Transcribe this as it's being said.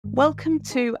Welcome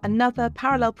to another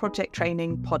Parallel Project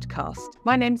Training podcast.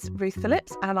 My name's Ruth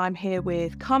Phillips and I'm here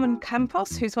with Carmen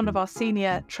Campos, who's one of our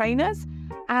senior trainers.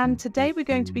 And today we're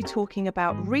going to be talking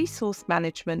about resource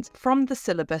management from the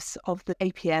syllabus of the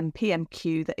APM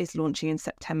PMQ that is launching in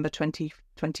September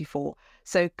 2024.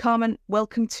 So Carmen,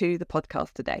 welcome to the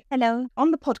podcast today. Hello.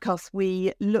 On the podcast,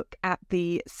 we look at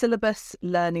the syllabus,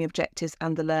 learning objectives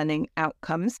and the learning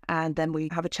outcomes. And then we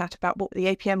have a chat about what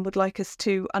the APM would like us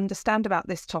to understand about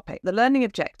this topic. The learning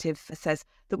objective says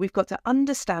that we've got to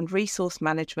understand resource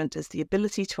management as the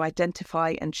ability to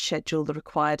identify and schedule the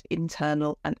required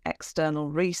internal and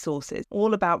external resources.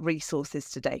 All about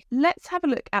resources today. Let's have a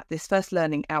look at this first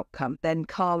learning outcome. Then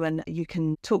Carmen, you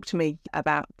can talk to me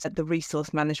about the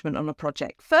resource management on a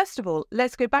project. First of all,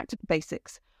 let's go back to the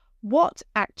basics. What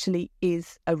actually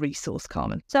is a resource,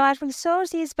 Carmen? So a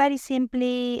resource is very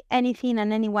simply anything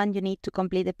and anyone you need to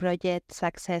complete the project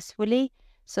successfully.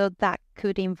 So that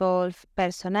could involve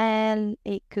personnel,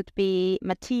 it could be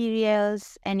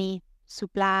materials, any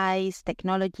supplies,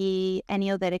 technology,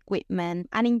 any other equipment.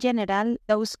 And in general,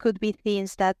 those could be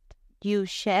things that you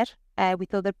share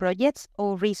with other projects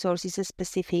or resources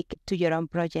specific to your own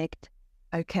project.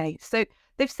 Okay, so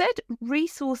they've said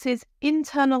resources,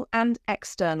 internal and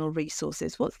external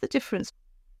resources. What's the difference?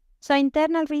 So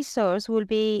internal resource will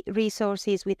be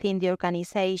resources within the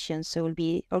organization. So it will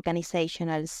be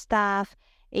organizational staff,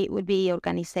 it will be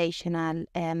organizational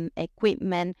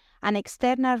equipment, and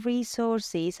external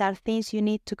resources are things you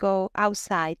need to go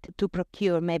outside to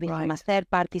procure, maybe from a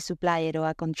third-party supplier or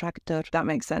a contractor. That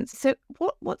makes sense. So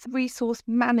what's resource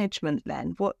management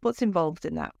then? What's involved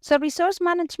in that? So resource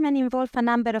management involves a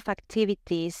number of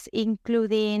activities,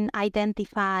 including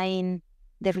identifying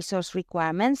the resource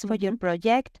requirements for your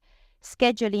project,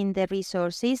 scheduling the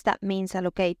resources, that means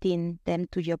allocating them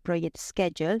to your project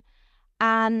schedule,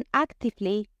 and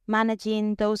actively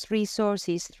managing those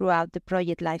resources throughout the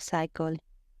project lifecycle.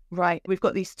 Right. We've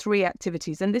got these three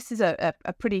activities, and this is a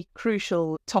pretty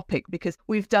crucial topic because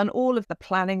we've done all of the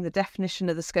planning, the definition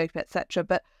of the scope, etc.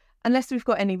 But unless we've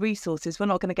got any resources, we're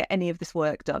not going to get any of this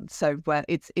work done. So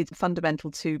it's fundamental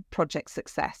to project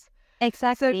success.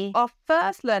 Exactly. So our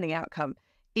first learning outcome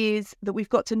is that we've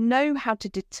got to know how to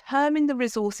determine the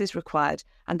resources required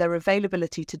and their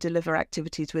availability to deliver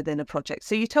activities within a project.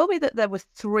 So you told me that there were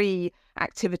three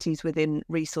activities within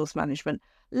resource management.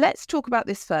 Let's talk about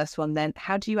this first one then.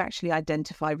 How do you actually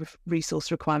identify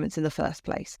resource requirements in the first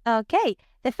place? Okay.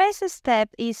 The first step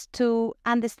is to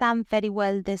understand very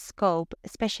well the scope,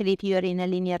 especially if you're in a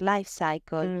linear life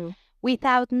cycle.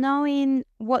 Without knowing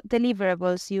what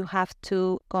deliverables you have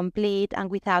to complete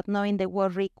and without knowing the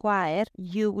work required,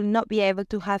 you will not be able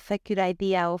to have a good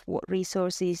idea of what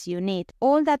resources you need.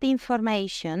 All that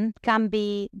information can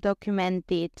be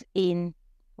documented in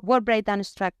work breakdown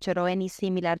structure or any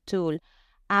similar tool.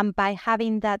 And by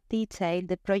having that detail,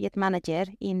 the project manager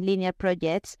in linear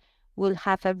projects will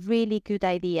have a really good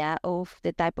idea of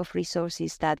the type of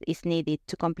resources that is needed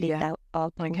to complete that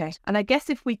output. Okay. And I guess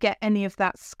if we get any of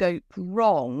that scope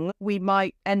wrong, we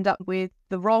might end up with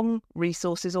the wrong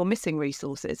resources or missing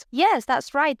resources. Yes,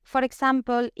 that's right. For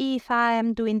example, if I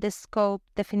am doing the scope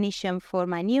definition for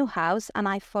my new house and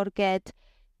I forget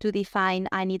to define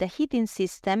I need a heating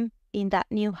system in that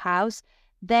new house,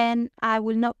 then I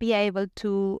will not be able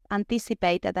to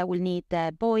anticipate that I will need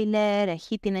a boiler, a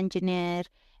heating engineer,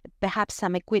 perhaps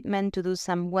some equipment to do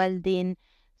some welding.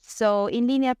 So in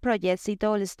linear projects, it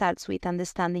all starts with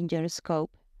understanding your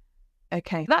scope.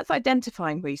 Okay, that's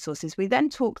identifying resources. We then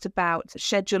talked about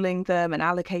scheduling them and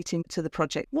allocating to the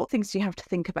project. What things do you have to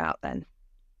think about then?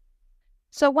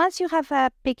 So once you have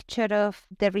a picture of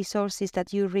the resources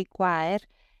that you require,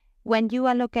 when you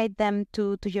allocate them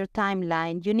to your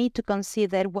timeline, you need to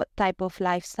consider what type of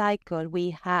life cycle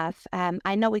we have.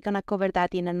 I know we're going to cover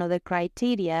that in another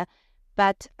criteria,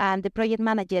 but the project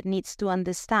manager needs to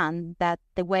understand that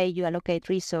the way you allocate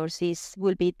resources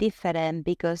will be different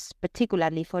because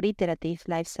particularly for iterative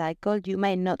life cycle, you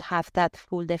may not have that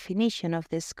full definition of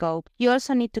the scope. You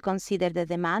also need to consider the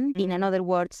demand. In other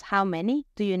words, how many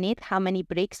do you need? How many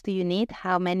bricks do you need?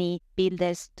 How many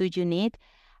builders do you need?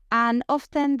 And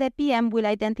often the PM will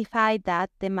identify that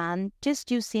demand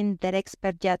just using their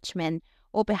expert judgment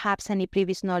or perhaps any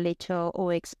previous knowledge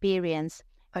or experience.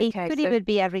 Okay, it could even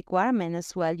be a requirement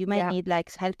as well. You may need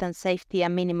like health and safety, a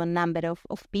minimum number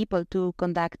of people to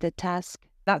conduct the task.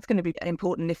 That's going to be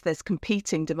important if there's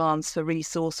competing demands for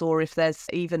resource or if there's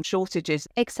even shortages.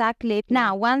 Exactly.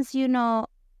 Now, once you know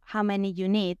how many you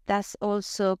need, that's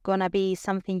also going to be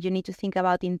something you need to think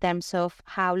about in terms of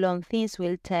how long things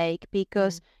will take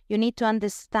because you need to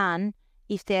understand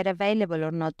if they're available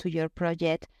or not to your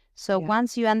project. So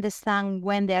once you understand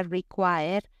when they're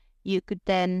required, you could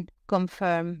then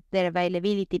confirm their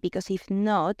availability, because if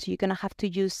not, you're going to have to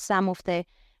use some of the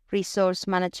resource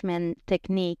management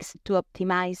techniques to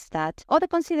optimize that. Other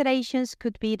considerations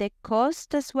could be the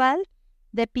cost as well.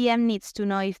 The PM needs to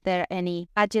know if there are any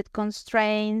budget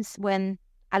constraints when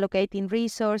allocating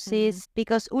resources,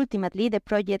 because ultimately the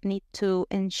project needs to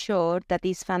ensure that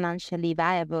it's financially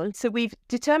viable. So we've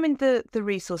determined the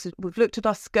resources, we've looked at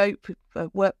our scope, we've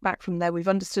worked back from there, we've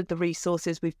understood the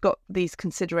resources, we've got these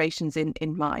considerations in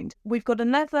mind. We've got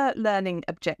another learning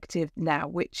objective now,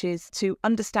 which is to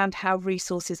understand how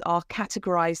resources are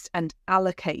categorised and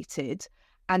allocated.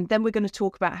 And then we're going to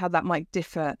talk about how that might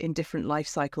differ in different life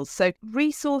cycles. So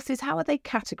resources, how are they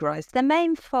categorized? The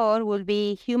main four will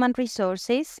be human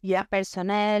resources, Yeah.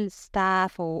 personnel,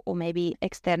 staff, or maybe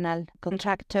external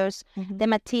contractors. The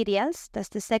materials, that's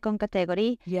the second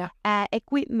category. Yeah.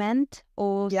 Equipment,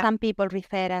 or some people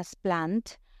refer as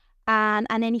plant. And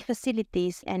any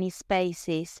facilities, any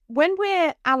spaces. When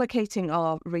we're allocating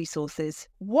our resources,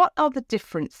 what are the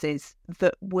differences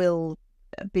that will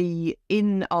be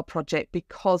in our project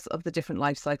because of the different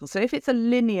life cycles? So if it's a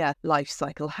linear life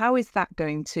cycle, how is that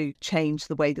going to change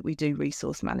the way that we do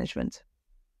resource management?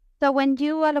 So when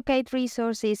you allocate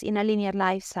resources in a linear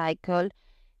life cycle,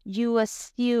 you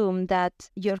assume that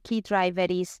your key driver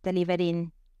is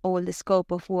delivering all the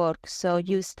scope of work. So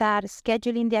you start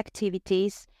scheduling the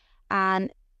activities,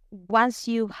 and once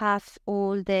you have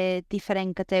all the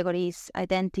different categories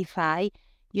identified,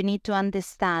 you need to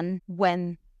understand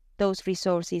when those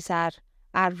resources are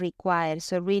required.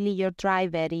 So really your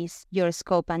driver is your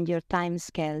scope and your time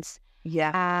scales.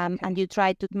 And you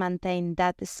try to maintain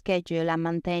that schedule and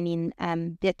maintaining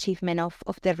the achievement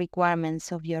of the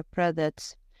requirements of your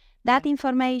products. That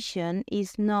information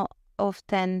is not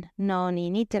often known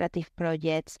in iterative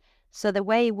projects. So the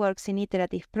way it works in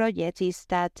iterative projects is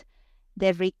that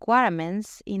the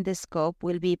requirements in the scope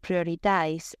will be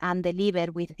prioritized and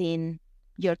delivered within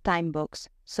your time box.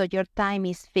 So your time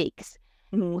is fixed.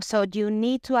 So you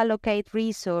need to allocate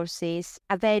resources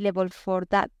available for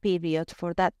that period,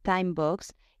 for that time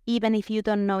box, even if you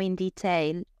don't know in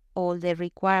detail all the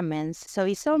requirements. So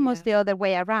it's almost the other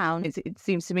way around. It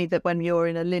seems to me that when you're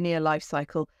in a linear life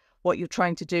cycle, what you're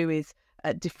trying to do is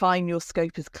define your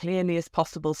scope as clearly as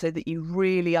possible so that you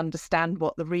really understand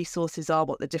what the resources are,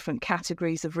 what the different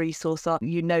categories of resource are.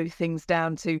 You know things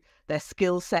down to their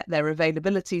skill set, their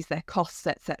availabilities, their costs,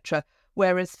 etc.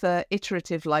 Whereas for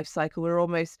iterative life cycle, we're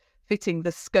almost fitting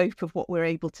the scope of what we're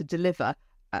able to deliver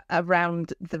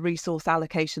around the resource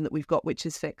allocation that we've got, which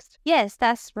is fixed. Yes,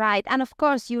 that's right. And of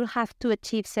course, you have to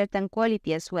achieve certain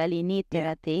quality as well in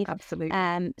iterative.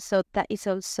 Absolutely. So that is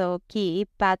also key.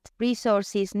 But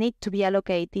resources need to be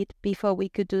allocated before we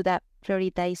could do that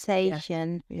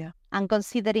prioritization. And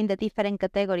considering the different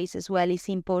categories as well is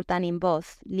important in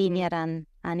both linear and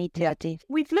iterative.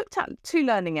 We've looked at 2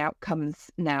 learning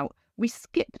outcomes now. We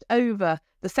skipped over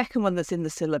the second one that's in the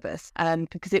syllabus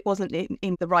because it wasn't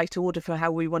in the right order for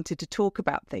how we wanted to talk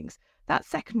about things. That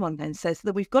second one then says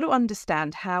that we've got to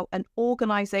understand how an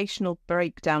organisational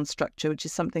breakdown structure, which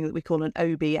is something that we call an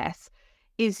OBS,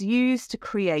 is used to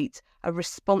create a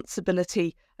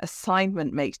responsibility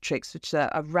assignment matrix, which is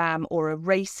a RAM or a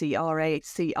RACI,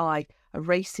 R-A-C-I, a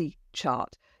RACI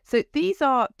chart. So these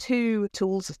are 2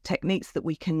 tools, techniques that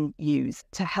we can use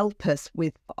to help us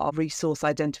with our resource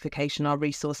identification, our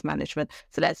resource management.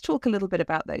 So let's talk a little bit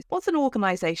about those. What's an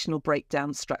organisational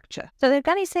breakdown structure? So the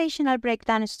organizational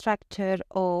breakdown structure,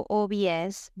 or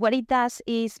OBS, what it does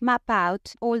is map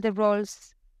out all the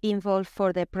roles involved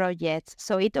for the project.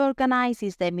 So it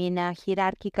organizes them in a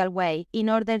hierarchical way in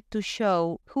order to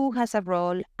show who has a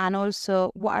role and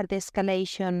also what are the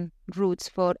escalation routes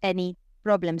for any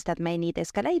problems that may need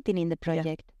escalating in the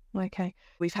project. Okay.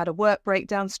 We've had a work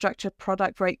breakdown structure,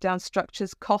 product breakdown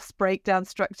structures, cost breakdown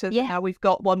structures. Now we've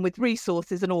got one with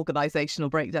resources and organizational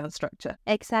breakdown structure.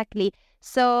 Exactly.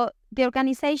 So the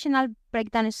organizational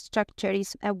breakdown structure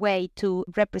is a way to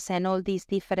represent all these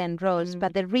different roles,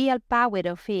 but the real power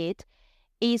of it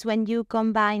is when you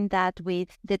combine that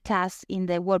with the tasks in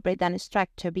the work breakdown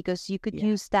structure, because you could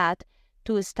use that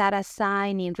to start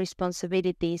assigning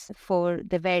responsibilities for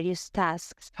the various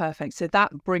tasks. Perfect. So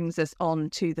that brings us on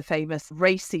to the famous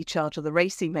RACI chart, or the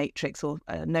RACI matrix, or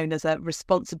known as a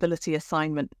responsibility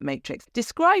assignment matrix.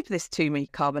 Describe this to me,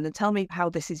 Carmen, and tell me how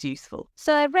this is useful.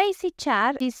 So a RACI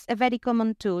chart is a very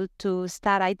common tool to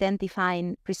start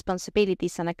identifying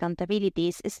responsibilities and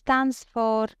accountabilities. It stands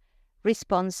for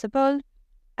responsible,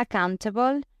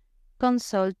 accountable,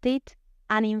 consulted,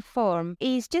 and inform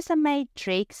is just a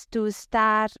matrix to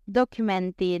start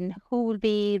documenting who will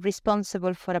be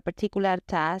responsible for a particular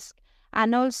task,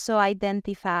 and also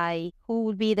identify who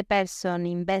will be the person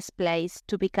in best place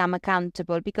to become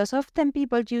accountable, because often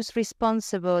people use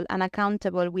responsible and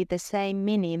accountable with the same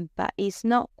meaning, but it's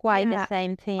not quite the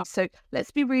same thing. So let's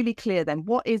be really clear then.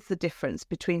 What is the difference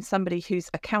between somebody who's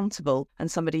accountable and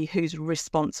somebody who's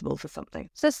responsible for something?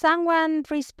 So someone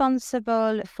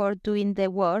responsible for doing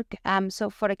the work. So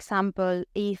for example,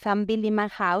 if I'm building my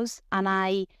house and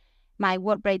my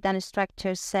work breakdown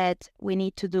structure said we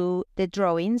need to do the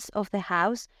drawings of the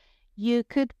house, you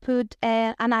could put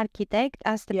an architect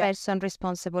as the person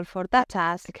responsible for that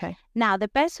task. Okay. Now, the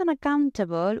person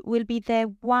accountable will be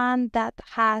the one that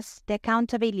has the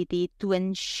accountability to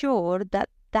ensure that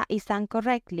that is done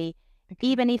correctly,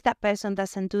 even if that person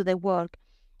doesn't do the work.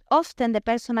 Often the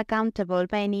person accountable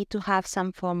may need to have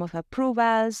some form of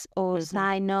approvals or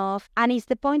sign-off, and it's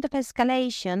the point of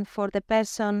escalation for the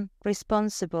person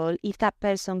responsible if that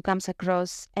person comes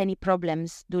across any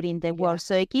problems during the work.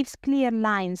 So it gives clear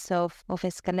lines of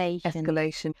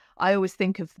escalation. I always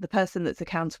think of the person that's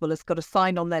accountable has got a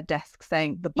sign on their desk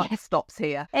saying the buck stops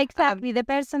here. Exactly. The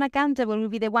person accountable will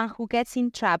be the one who gets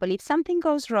in trouble. If something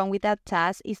goes wrong with that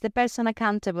task, is the person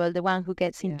accountable the one who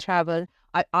gets in trouble.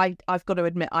 I've got to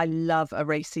admit, I love a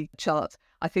RACI chart.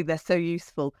 I think they're so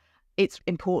useful. It's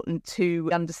important to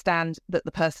understand that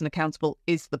the person accountable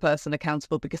is the person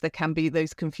accountable, because there can be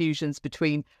those confusions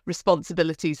between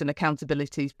responsibilities and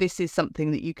accountabilities. This is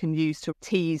something that you can use to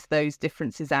tease those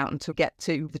differences out and to get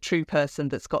to the true person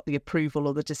that's got the approval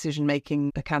or the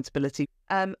decision-making accountability.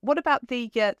 What about the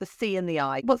C and the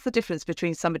I? What's the difference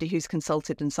between somebody who's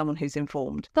consulted and someone who's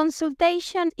informed?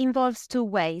 Consultation involves two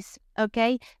ways,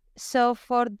 okay? So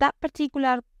for that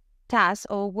particular task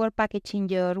or work package in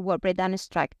your work breakdown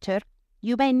structure,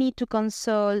 you may need to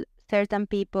consult certain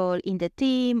people in the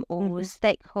team or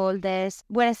stakeholders,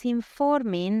 whereas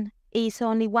informing is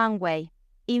only one way.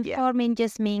 Informing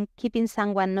just means keeping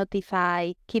someone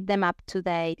notified, keep them up to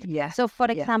date. So for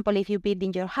example, if you build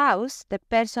in your house, the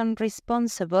person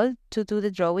responsible to do the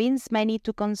drawings may need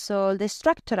to consult the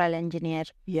structural engineer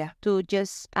to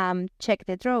just check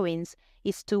the drawings.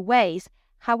 It's two ways.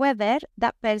 However,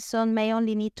 that person may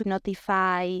only need to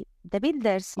notify the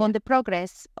builders on the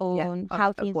progress on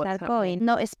how things are going,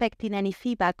 not expecting any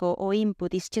feedback or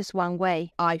input. It's just one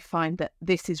way. I find that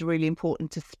this is really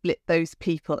important to split those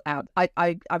people out.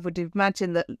 I would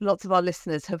imagine that lots of our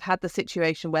listeners have had the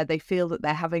situation where they feel that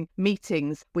they're having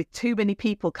meetings with too many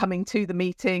people coming to the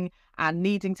meeting and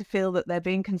needing to feel that they're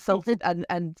being consulted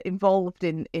and involved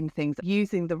in things.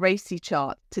 Using the RACI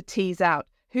chart to tease out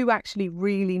who actually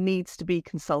really needs to be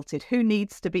consulted, who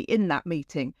needs to be in that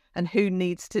meeting, and who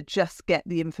needs to just get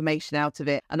the information out of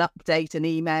it, an update, an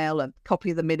email, a copy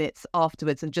of the minutes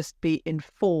afterwards, and just be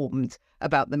informed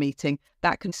about the meeting.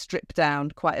 That can strip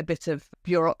down quite a bit of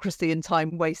bureaucracy and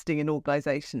time wasting in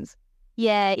organisations.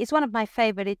 Yeah, it's one of my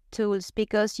favorite tools,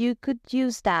 because you could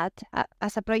use that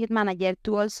as a project manager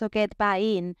to also get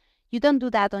buy-in. You don't do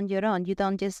that on your own. You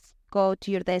don't just go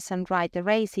to your desk and write a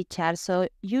RACI chart. So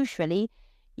usually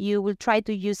you will try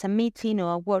to use a meeting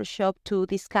or a workshop to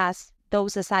discuss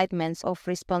those assignments of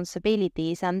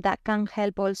responsibilities, and that can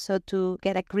help also to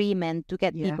get agreement, to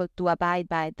get people to abide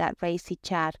by that RACI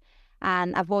chart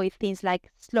and avoid things like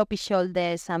sloppy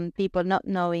shoulders and people not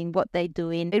knowing what they're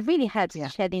doing. It really helps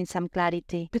shedding some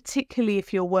clarity. Particularly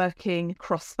if you're working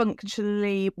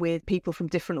cross-functionally with people from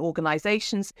different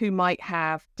organisations who might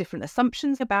have different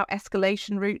assumptions about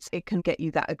escalation routes, it can get you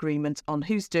that agreement on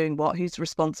who's doing what, who's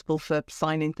responsible for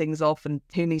signing things off, and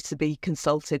who needs to be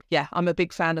consulted. Yeah, I'm a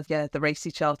big fan of the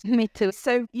RACI chart. Me too.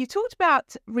 So you talked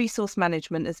about resource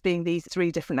management as being these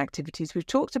three different activities. We've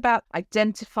talked about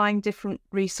identifying different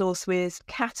resources,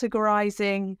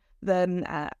 categorising them,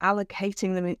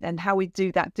 allocating them, and how we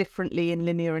do that differently in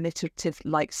linear and iterative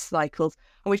like cycles.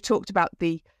 And we've talked about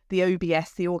the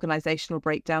OBS, the organisational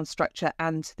breakdown structure,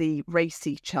 and the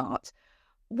RACI chart.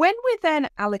 When we're then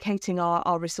allocating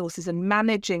our resources and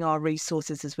managing our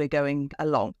resources as we're going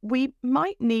along, we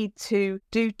might need to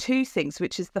do two things,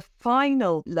 which is the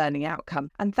final learning outcome,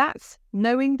 and that's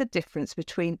knowing the difference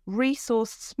between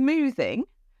resource smoothing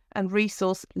and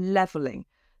resource levelling.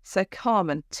 So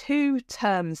Carmen, two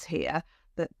terms here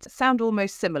that sound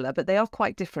almost similar, but they are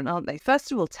quite different, aren't they?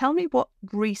 First of all, tell me what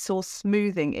resource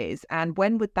smoothing is and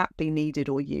when would that be needed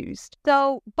or used?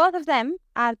 So both of them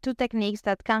are two techniques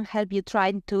that can help you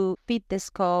try to fit the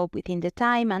scope within the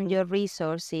time and your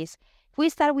resources. If we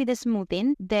start with the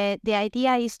smoothing, the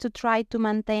idea is to try to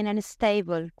maintain a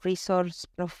stable resource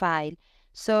profile.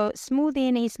 So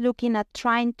smoothing is looking at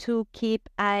trying to keep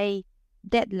a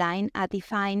deadline, a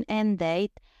defined end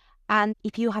date, and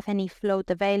if you have any float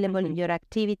available in your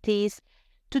activities,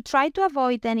 to try to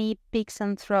avoid any peaks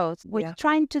and troughs. What you're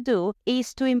trying to do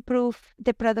is to improve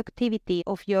the productivity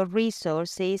of your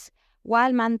resources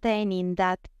while maintaining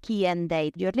that key end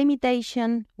date. Your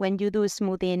limitation when you do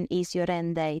smoothing is your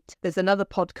end date. There's another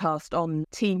podcast on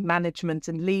team management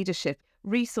and leadership.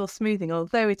 Resource smoothing,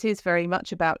 although it is very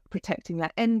much about protecting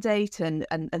that end date and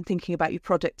thinking about your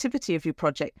productivity of your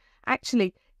project,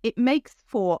 actually it makes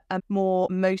for a more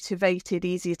motivated,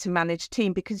 easier to manage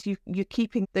team because you're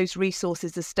keeping those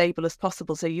resources as stable as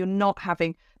possible. So you're not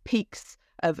having peaks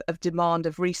of demand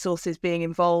of resources being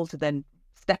involved and then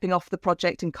stepping off the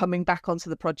project and coming back onto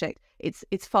the project.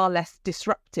 It's far less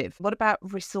disruptive. What about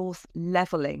resource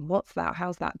leveling? What's that?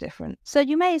 How's that different? So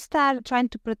you may start trying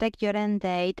to protect your end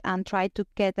date and try to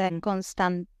get a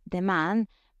constant demand,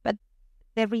 but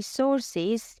the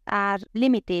resources are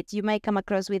limited. You may come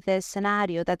across with a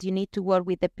scenario that you need to work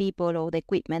with the people or the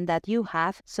equipment that you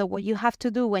have. So what you have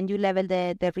to do when you level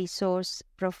the resource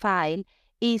profile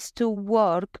is to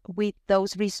work with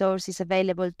those resources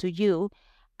available to you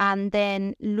and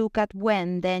then look at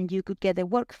when then you could get the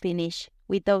work finished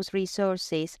with those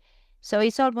resources. So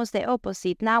it's almost the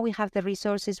opposite. Now we have the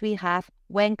resources we have.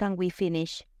 When can we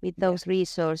finish with those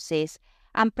resources?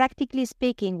 And practically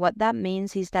speaking, what that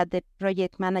means is that the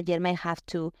project manager may have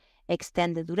to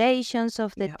extend the durations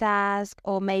of the task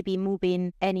or maybe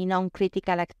moving any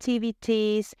non-critical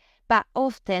activities. But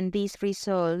often this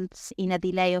results in a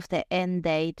delay of the end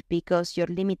date because your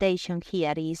limitation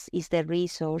here is the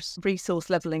resource. Resource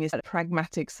leveling is a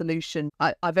pragmatic solution.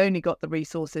 I've only got the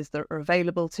resources that are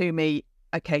available to me.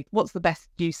 Okay, what's the best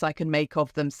use I can make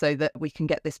of them so that we can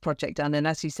get this project done? And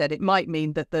as you said, it might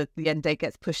mean that the end date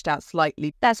gets pushed out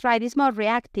slightly. That's right. It's more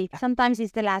reactive. Sometimes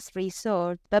it's the last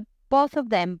resort, but both of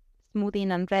them,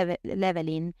 smoothing and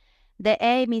leveling, the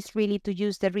aim is really to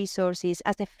use the resources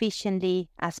as efficiently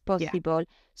as possible.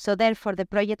 So therefore, the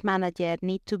project manager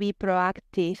needs to be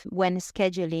proactive when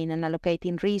scheduling and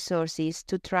allocating resources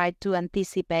to try to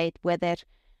anticipate whether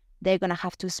they're going to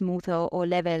have to smooth or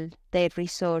level their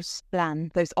resource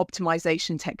plan. Those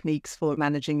optimization techniques for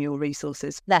managing your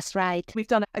resources. That's right. We've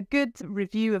done a good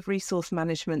review of resource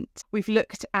management. We've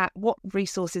looked at what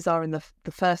resources are in the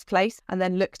first place and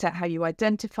then looked at how you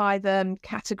identify them,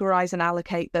 categorize and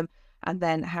allocate them, and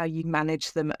then how you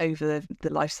manage them over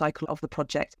the life cycle of the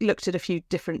project. Looked at a few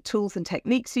different tools and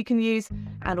techniques you can use,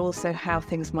 and also how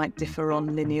things might differ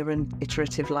on linear and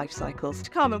iterative life cycles.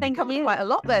 Carmen, we covered quite a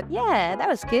lot there. Yeah, that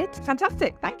was good.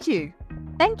 Fantastic. Thank you.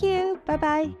 Thank you.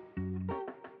 Bye-bye.